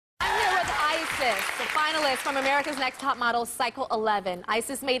Isis, the finalist from America's Next Top Model Cycle 11.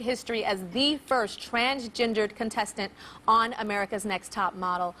 Isis made history as the first transgendered contestant on America's Next Top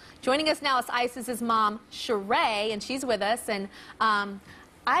Model. Joining us now is Isis's mom, Sheree, and she's with us. And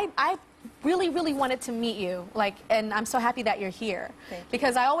I really wanted to meet you, and I'm so happy that you're here.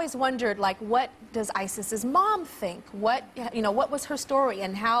 Because I always wondered, what does Isis's mom think? What was her story,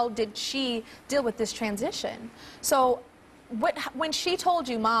 and how did she deal with this transition? So, when she told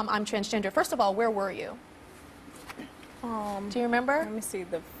you, Mom, I'm transgender, first of all, where were you? Do you remember? Let me see.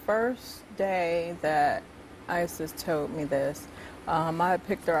 The first day that Isis told me this, I had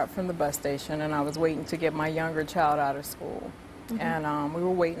picked her up from the bus station, and I was waiting to get my younger child out of school. And we were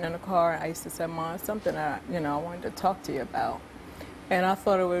waiting in the car, and Isis said, Mom, something that, I wanted to talk to you about. And I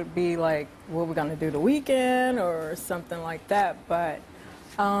thought it would be like, what we're going to do the weekend or something like that. But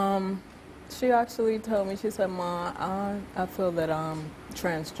she actually told me, she said, Mom, I feel that I'm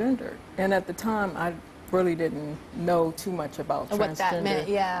transgender. And at the time, I really didn't know too much about transgender. What that meant,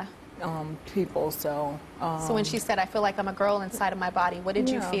 yeah. People, so... so when she said, I feel like I'm a girl inside of my body, what did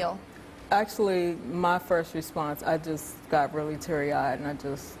you feel? Actually, my first response, I just got really teary-eyed, and I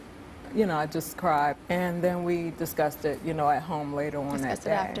just cried. And then we discussed it, at home later on that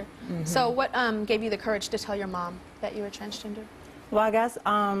day. After. So what gave you the courage to tell your mom that you were transgender? Well, I guess,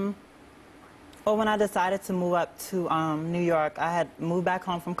 when I decided to move up to New York, I had moved back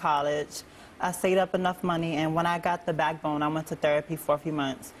home from college. I saved up enough money, and when I got the backbone, I went to therapy for a few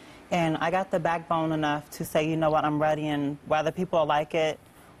months. And I got the backbone enough to say, you know what, I'm ready, and whether people like it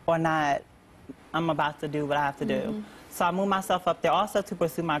or not, I'm about to do what I have to do. So I moved myself up there also to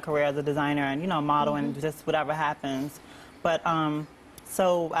pursue my career as a designer and, model and just whatever happens. But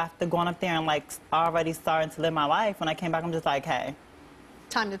so after going up there and already starting to live my life, when I came back, I'm just like, hey.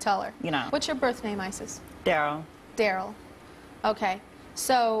 Time to tell her. What's your birth name, Isis? Daryl. Daryl. Okay.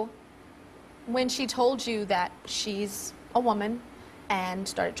 So when she told you that she's a woman and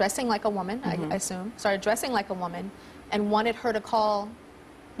started dressing like a woman, I assume, started dressing like a woman and wanted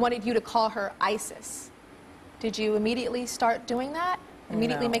you to call her Isis, did you immediately start doing that?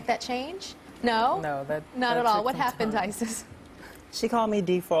 Immediately make that change? No? No, not at all. What happened, Isis? She called me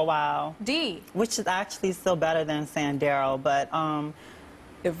D for a while. D? Which is actually still better than saying Daryl, but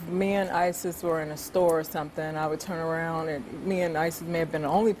if me and Isis were in a store or something, I would turn around, and me and Isis may have been the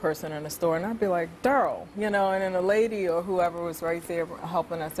only person in the store, and I'd be like, Daryl, and then a lady or whoever was right there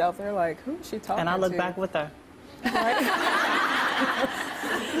helping us out, they're like, who is she talking to? And I look back with her.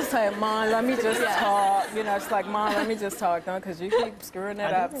 Just like, Mom, let me just talk. It's like, Mom, let me just talk, because you keep screwing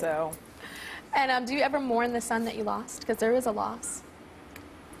it up, so. And do you ever mourn the son that you lost? Because there is a loss.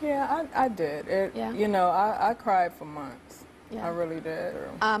 Yeah, I did. I cried for months. Yeah. I really did.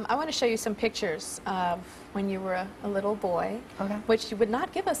 I want to show you some pictures of when you were a little boy, which you would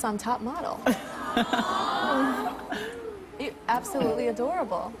not give us on Top Model. You're absolutely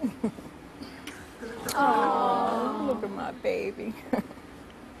adorable. Oh, look at my baby.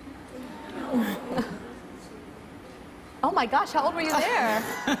 Oh my gosh, how old were you there?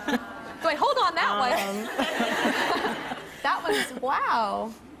 Wait, hold on that one. That one's,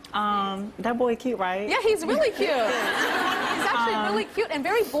 wow. That boy cute, right? Yeah, he's really cute. He's actually really cute and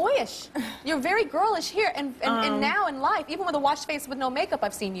very boyish. You're very girlish here, and now in life, even with a washed face with no makeup,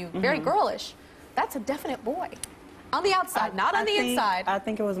 I've seen you, very girlish. That's a definite boy. On the outside, not on the inside. I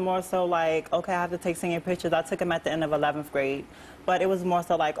think it was more so like, okay, I have to take senior pictures. I took them at the end of 11th grade. But it was more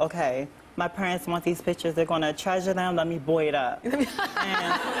so like, okay, my parents want these pictures. They're going to treasure them. Let me boy it up. and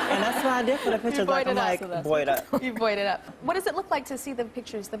that's what I did for the pictures. I'm like, boy it up. You boyed it up. What does it look like to see the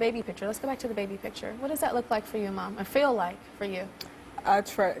pictures, the baby picture? Let's go back to the baby picture. What does that look like for you, Mom, or feel like for you? I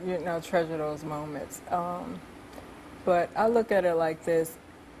treasure those moments. But I look at it like this.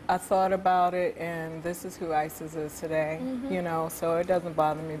 I thought about it, and this is who Isis is today, so it doesn't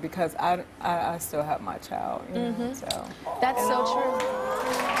bother me because I still have my child, so. That's so true.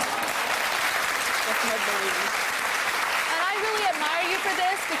 That's my baby. And I really admire you for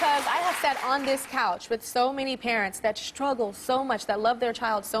this because I have sat on this couch with so many parents that struggle so much, that love their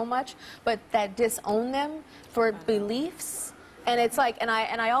child so much, but that disown them for beliefs. And it's like, and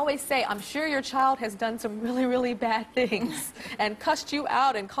I always say, I'm sure your child has done some really bad things and cussed you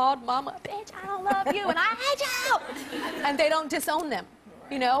out and called mama, bitch, I don't love you and I hate you. And they don't disown them,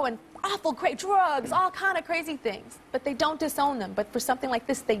 and awful, great drugs, all kind of crazy things. But they don't disown them. But for something like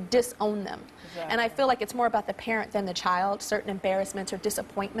this, they disown them. Exactly. And I feel like it's more about the parent than the child, certain embarrassments or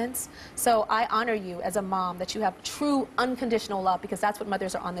disappointments. So I honor you as a mom that you have true unconditional love, because that's what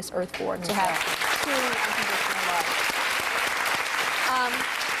mothers are on this earth for, to have true unconditional love.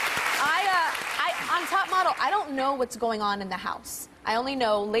 On Top Model, I don't know what's going on in the house. I only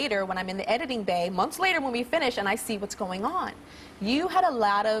know later when I'm in the editing bay, months later when we finish and I see what's going on. You had a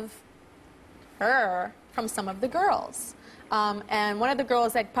lot of from some of the girls. And one of the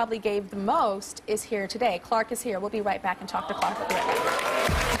girls that probably gave the most is here today. Clark is here. We'll be right back and talk to Clark. We'll be right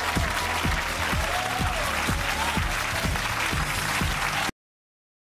back.